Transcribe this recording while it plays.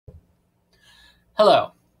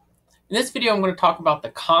Hello. In this video, I'm going to talk about the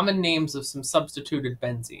common names of some substituted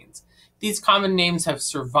benzenes. These common names have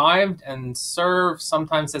survived and serve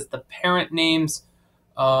sometimes as the parent names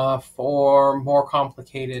for more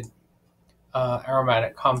complicated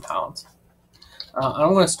aromatic compounds. I'm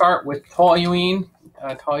going to start with toluene.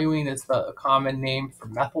 Toluene is the common name for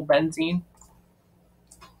methylbenzene.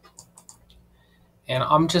 And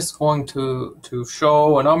I'm just going to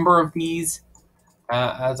show a number of these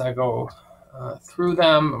as I go through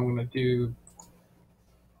them. I'm going to do,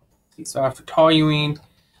 so after toluene,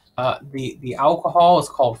 the alcohol is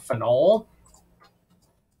called phenol.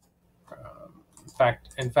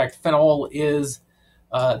 In fact, phenol is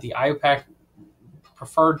the IUPAC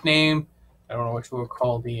preferred name. I don't know what you would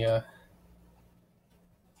call the. I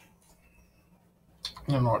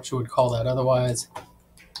don't know what you would call that otherwise.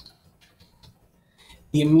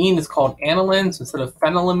 The amine is called aniline, so instead of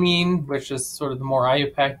phenylamine, which is sort of the more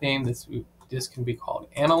IUPAC name, this can be called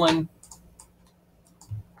aniline.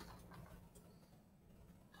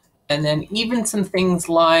 And then even some things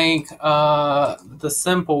like the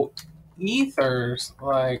simple ethers,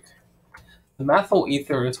 like the methyl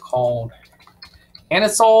ether is called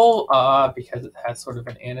anisole because it has sort of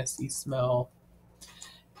an anisey smell,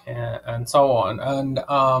 and so on. And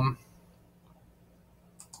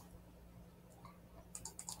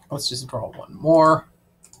let's just draw one more.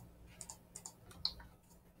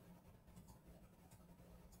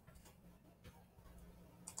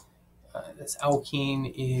 This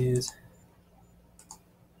alkene is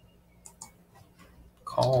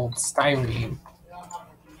called styrene.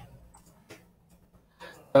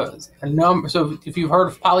 So if you've heard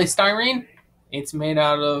of polystyrene, it's made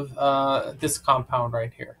out of this compound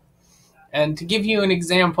right here. And to give you an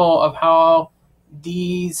example of how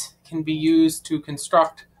these can be used to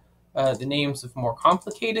construct the names of more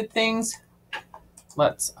complicated things,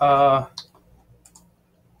 let's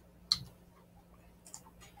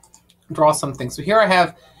draw something. So here I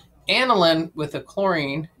have aniline with a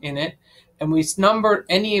chlorine in it, and we numbered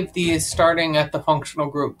any of these starting at the functional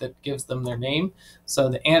group that gives them their name. So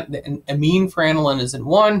the amine for aniline is in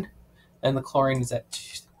 1, and the chlorine is at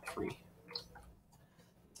 3.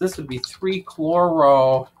 So this would be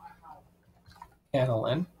 3-chloroaniline,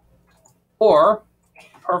 or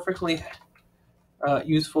perfectly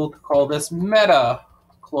useful to call this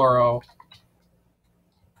metachloroaniline.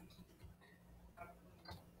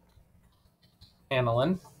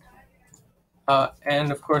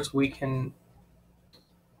 And of course, we can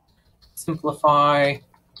simplify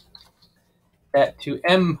that to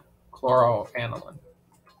M-chloroaniline.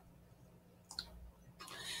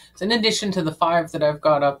 So in addition to the 5 that I've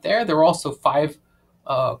got up there, there are also 5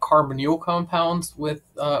 carbonyl compounds with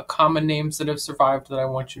common names that have survived that I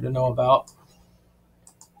want you to know about.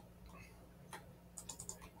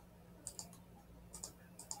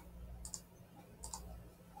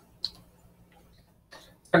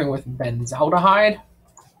 Starting with benzaldehyde.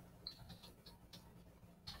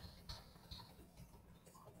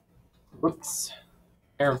 Whoops.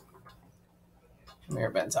 Here,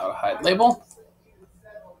 benzaldehyde label.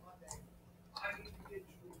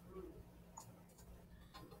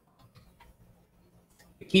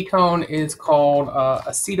 The ketone is called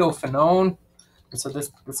acetophenone. And so this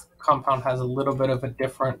compound has a little bit of a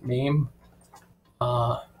different name.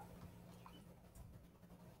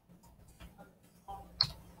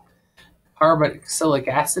 Carboxylic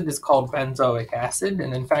acid is called benzoic acid,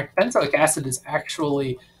 and in fact, benzoic acid is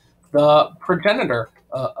actually the progenitor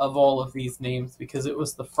of all of these names because it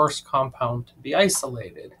was the first compound to be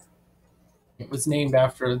isolated. It was named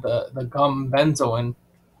after the gum benzoin,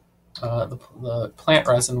 the plant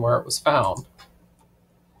resin where it was found.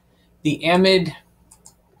 The amide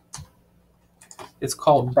is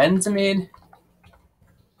called benzamide.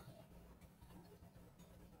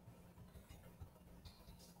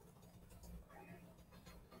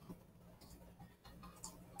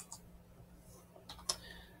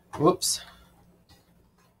 Whoops.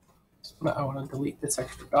 I want to delete this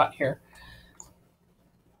extra dot here.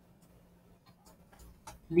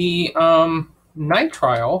 The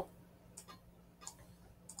nitrile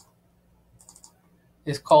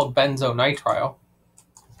is called benzonitrile.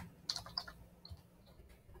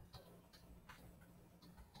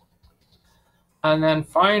 And then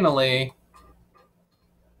finally,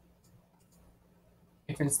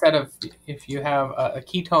 if you have a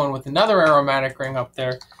ketone with another aromatic ring up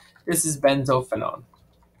there, this is benzophenone.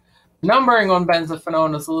 Numbering on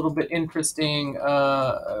benzophenone is a little bit interesting,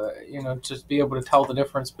 just be able to tell the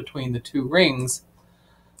difference between the 2 rings.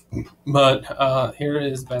 But here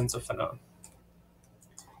is benzophenone.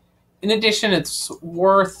 In addition, it's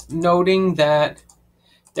worth noting that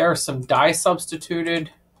There are some di-substituted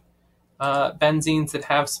benzenes that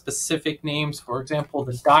have specific names. For example,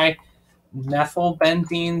 the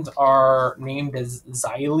dimethylbenzenes are named as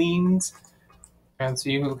xylenes. And so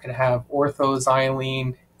you could have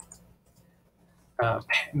orthoxylene,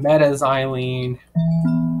 metaxylene,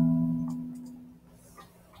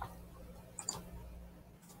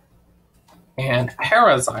 and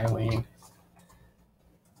paraxylene.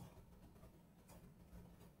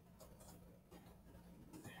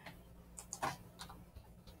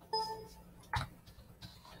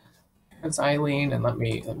 Xylene, and let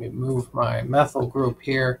me move my methyl group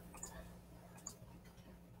here.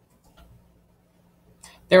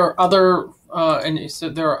 There are other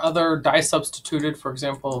there are other di-substituted. For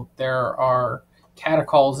example, there are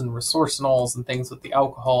catechol and resorcinols and things with the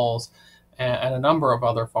alcohols, and a number of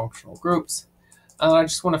other functional groups. And I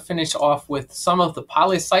just want to finish off with some of the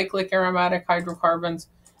polycyclic aromatic hydrocarbons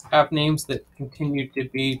have names that continue to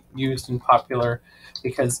be used in popular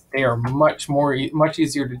because they are much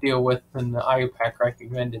easier to deal with than the IUPAC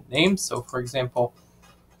recommended names. So, for example,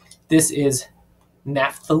 this is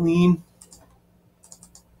naphthalene.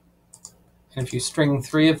 And if you string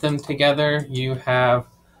 3 of them together, you have,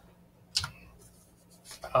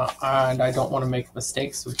 and I don't want to make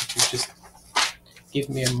mistakes, so if you just give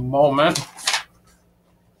me a moment.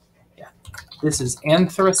 Yeah, this is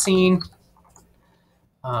anthracene,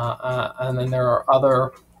 and then there are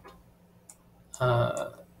other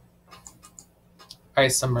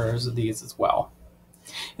isomers of these as well.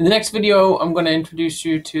 In the next video, I'm going to introduce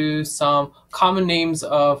you to some common names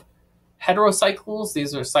of heterocycles.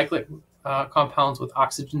 These are cyclic compounds with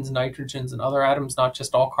oxygens, nitrogens, and other atoms, not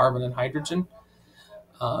just all carbon and hydrogen.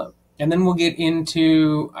 And then we'll get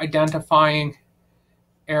into identifying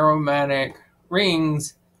aromatic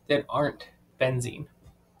rings that aren't benzene.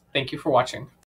 Thank you for watching.